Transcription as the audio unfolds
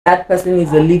That person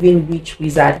is a living witch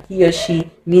wizard. He or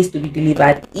she needs to be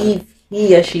delivered if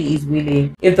he or she is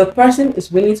willing. If the person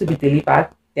is willing to be delivered,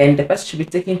 then the person should be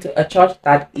taken to a church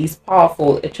that is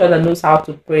powerful, a church that knows how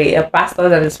to pray, a pastor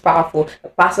that is powerful, a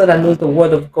pastor that knows the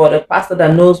word of God, a pastor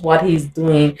that knows what he's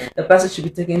doing. The person should be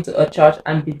taken to a church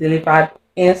and be delivered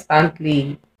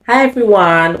instantly. Hi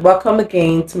everyone, welcome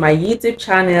again to my YouTube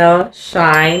channel,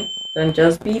 Shine, Don't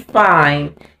Just Be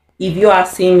Fine. If you are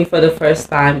seeing me for the first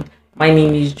time, my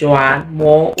name is Joanne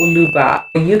Mo Uluba.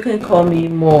 You can call me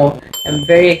Mo. I'm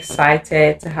very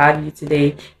excited to have you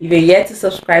today. If you're yet to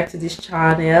subscribe to this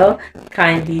channel,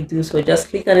 kindly do so. Just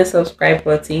click on the subscribe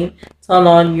button, turn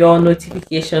on your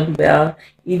notification bell.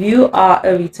 If you are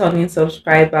a returning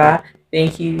subscriber,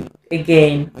 thank you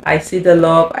again. I see the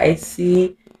love, I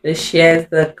see the shares,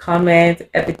 the comments,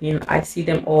 everything. I see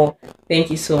them all.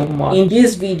 Thank you so much. In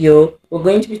this video, we're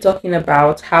going to be talking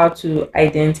about how to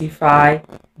identify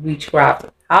witchcraft,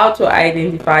 how to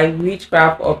identify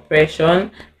witchcraft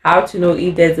oppression, how to know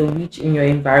if there's a witch in your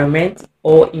environment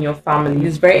or in your family.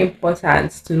 It's very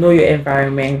important to know your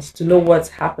environment, to know what's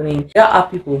happening. There are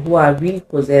people who are really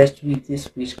possessed with this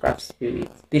witchcraft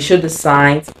spirit. They show the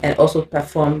signs and also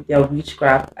perform their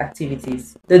witchcraft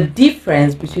activities. The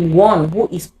difference between one who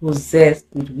is possessed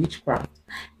with witchcraft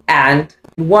and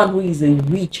one who is a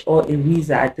witch or a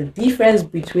wizard, the difference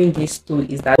between these two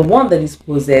is that the one that is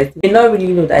possessed may not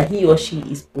really know that he or she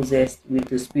is possessed with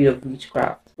the spirit of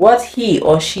witchcraft. What he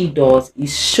or she does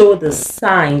is show the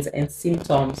signs and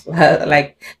symptoms,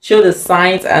 like show the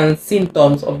signs and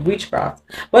symptoms of witchcraft.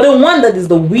 But the one that is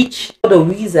the witch or the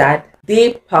wizard,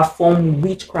 they perform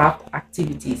witchcraft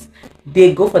activities.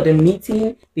 They go for the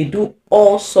meeting, they do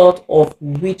all sorts of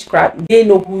witchcraft. They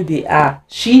know who they are.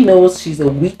 She knows she's a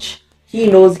witch, he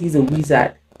knows he's a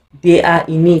wizard. They are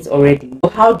in it already.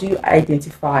 So how do you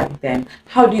identify them?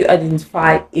 How do you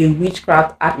identify a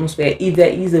witchcraft atmosphere? If there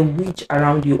is a witch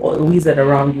around you or a wizard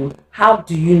around you, how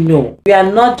do you know? We are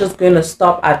not just going to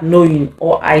stop at knowing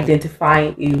or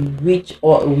identifying a witch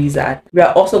or a wizard. We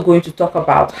are also going to talk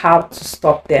about how to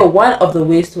stop them. So one of the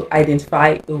ways to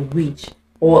identify a witch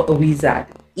or a wizard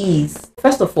is,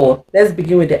 first of all, let's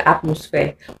begin with the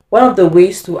atmosphere. One of the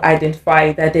ways to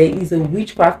identify that there is a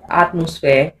witchcraft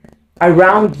atmosphere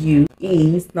around you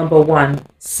is, number one,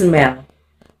 smell.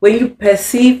 When you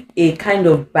perceive a kind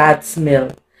of bad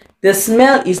smell, the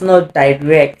smell is not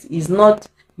direct, is not,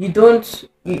 you don't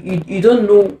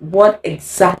know what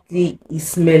exactly is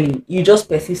smelling. You just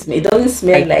perceive smell. It doesn't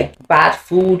smell like bad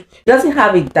food. It doesn't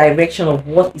have a direction of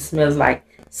what it smells like.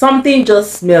 Something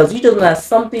just smells. You just know that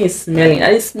something is smelling,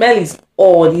 and the smell is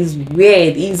odd, is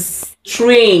weird, is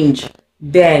strange.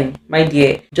 Then, my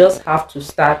dear, you just have to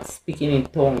start speaking in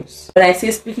tongues. When I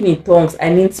say speaking in tongues,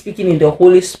 I mean speaking in the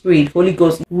Holy Spirit, Holy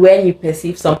Ghost. When you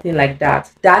perceive something like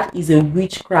that, that is a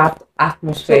witchcraft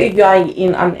atmosphere. So if you are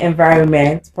in an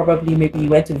environment, probably maybe you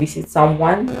went to visit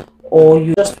someone, or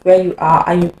you just where you are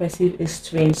and you perceive a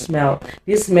strange smell.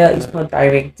 This smell is not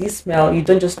direct. This smell, you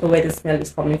don't just know where the smell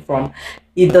is coming from.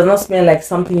 It does not smell like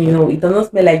something, it does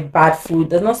not smell like bad food. It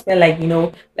does not smell like,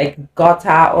 like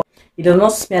gutter, or it does not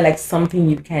smell like something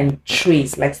you can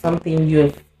trace, like something you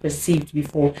have perceived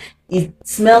before. It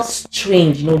smells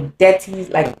strange, dirty,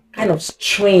 like kind of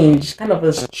strange, kind of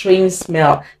a strange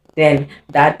smell. Then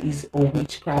that is a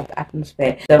witchcraft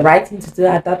atmosphere. The right thing to do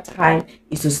at that time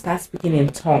is to start speaking in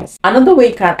tongues. Another way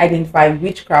you can identify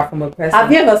witchcraft from a person. Have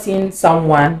you ever seen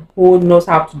someone who knows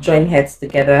how to join heads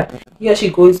together? He or she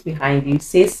goes behind you,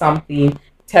 says something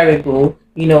terrible,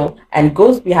 and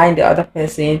goes behind the other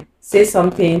person, says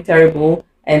something terrible,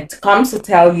 and comes to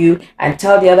tell you, and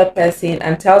tell the other person,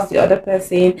 and tells the other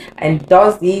person, and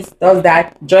does this, does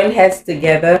that, join heads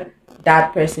together.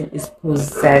 That person is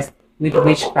possessed with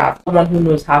witchcraft. Someone who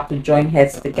knows how to join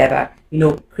heads together,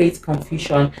 create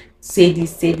confusion, say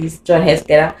this, join heads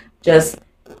together, just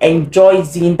enjoy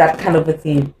seeing that kind of a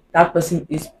thing. That person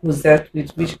is possessed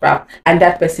with witchcraft, and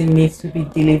that person needs to be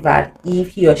delivered if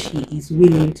he or she is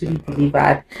willing to be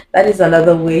delivered. That is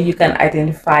another way you can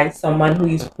identify someone who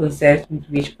is possessed with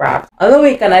witchcraft. Another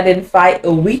way you can identify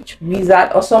a witch,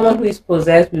 wizard, or someone who is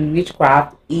possessed with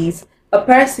witchcraft is a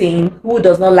person who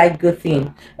does not like good things,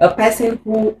 a person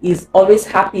who is always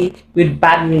happy with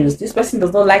bad news. This person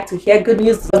does not like to hear good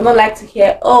news, does not like to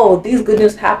hear, oh, this good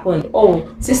news happened,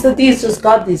 oh, Sister D just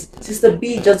got this, Sister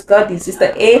B just got this,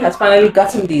 Sister A has finally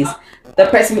gotten this. The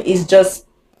person is just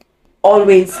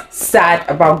always sad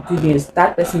about good news.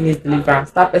 That person needs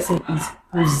deliverance. That person is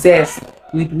possessed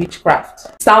with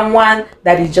witchcraft. Someone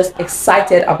that is just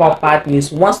excited about bad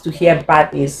news, wants to hear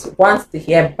bad news, wants to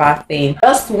hear bad things,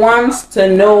 just wants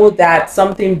to know that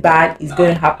something bad is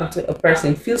going to happen to a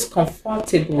person, feels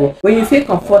comfortable. When you feel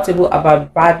comfortable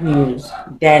about bad news,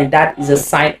 then that is a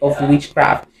sign of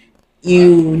witchcraft.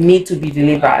 You need to be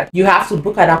delivered. You have to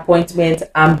book an appointment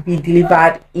and be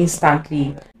delivered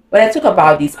instantly. When I talk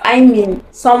about this, I mean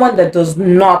someone that does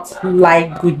not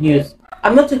like good news.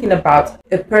 I'm not talking about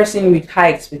a person with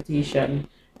high expectation.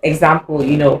 Example,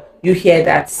 you hear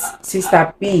that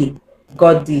Sister B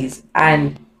got this,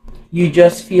 and you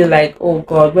just feel like, oh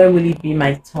God, when will it be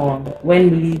my turn?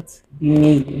 When will it be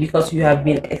me? Because you have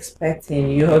been expecting,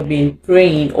 you have been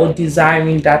praying or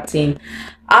desiring that thing.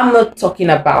 I'm not talking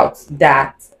about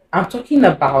that. I'm talking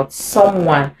about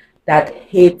someone that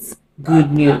hates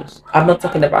good news. I'm not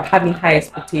talking about having high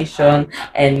expectation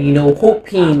and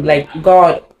hoping like,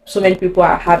 God, so many people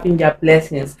are having their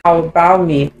blessings. How about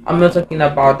me? I'm not talking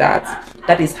about that.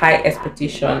 That is high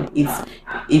expectation.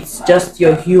 It's just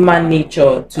your human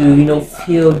nature to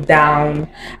feel down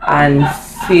and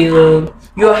feel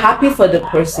you're happy for the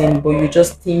person, but you're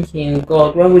just thinking,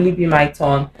 God, when will it be my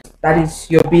turn? That is,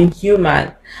 you're being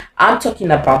human. I'm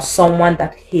talking about someone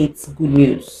that hates good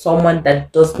news, someone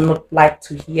that does not like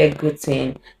to hear good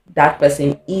thing. That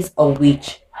person is a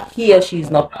witch. He or she is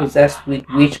not possessed with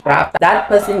witchcraft. That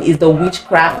person is the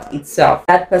witchcraft itself.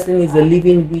 That person is a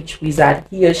living witch wizard.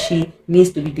 He or she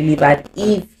needs to be delivered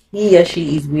if he or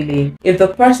she is willing. If the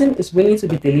person is willing to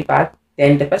be delivered,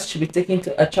 then the person should be taken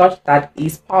to a church that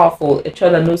is powerful, a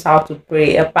church that knows how to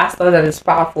pray, a pastor that is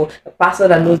powerful, a pastor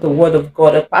that knows the word of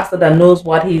God, a pastor that knows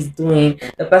what he's doing.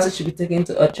 The person should be taken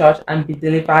to a church and be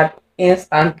delivered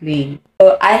instantly.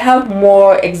 So I have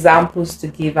more examples to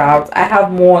give out. I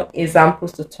have more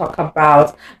examples to talk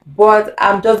about, but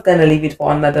I'm just gonna leave it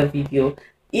for another video.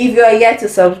 If you are yet to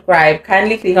subscribe,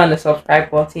 kindly click on the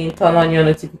subscribe button, turn on your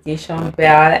notification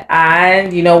bell,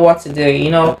 and you know what to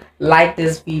do. Like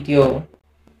this video.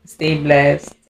 Stay blessed.